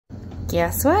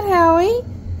Guess what, Howie?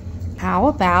 How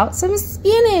about some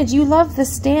spinach? You love the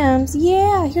stems.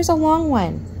 Yeah, here's a long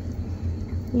one.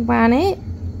 You want it?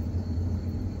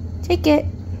 Take it.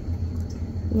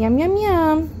 Yum, yum,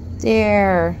 yum.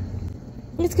 There.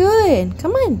 It's good.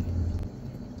 Come on.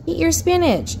 Eat your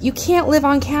spinach. You can't live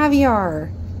on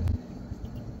caviar.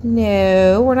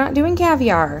 No, we're not doing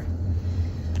caviar.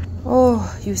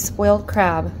 Oh, you spoiled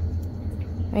crab.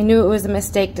 I knew it was a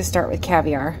mistake to start with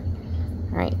caviar.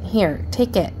 All right, here,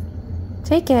 take it.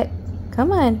 Take it.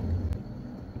 Come on.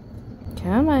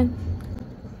 Come on.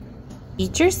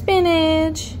 Eat your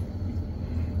spinach.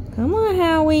 Come on,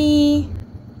 Howie.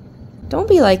 Don't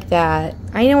be like that.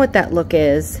 I know what that look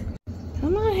is.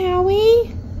 Come on,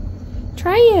 Howie.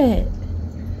 Try it.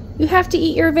 You have to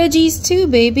eat your veggies too,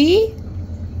 baby.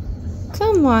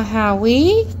 Come on,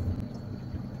 Howie.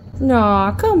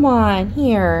 Nah, come on.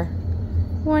 Here.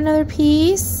 Want another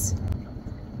piece?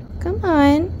 Come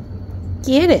on.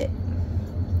 Get it.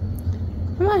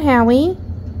 Come on, Howie.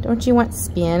 Don't you want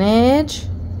spinach?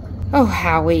 Oh,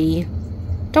 Howie.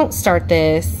 Don't start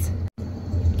this.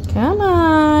 Come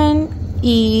on.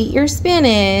 Eat your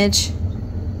spinach.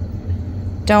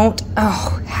 Don't.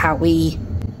 Oh, Howie.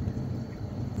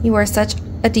 You are such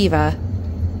a diva.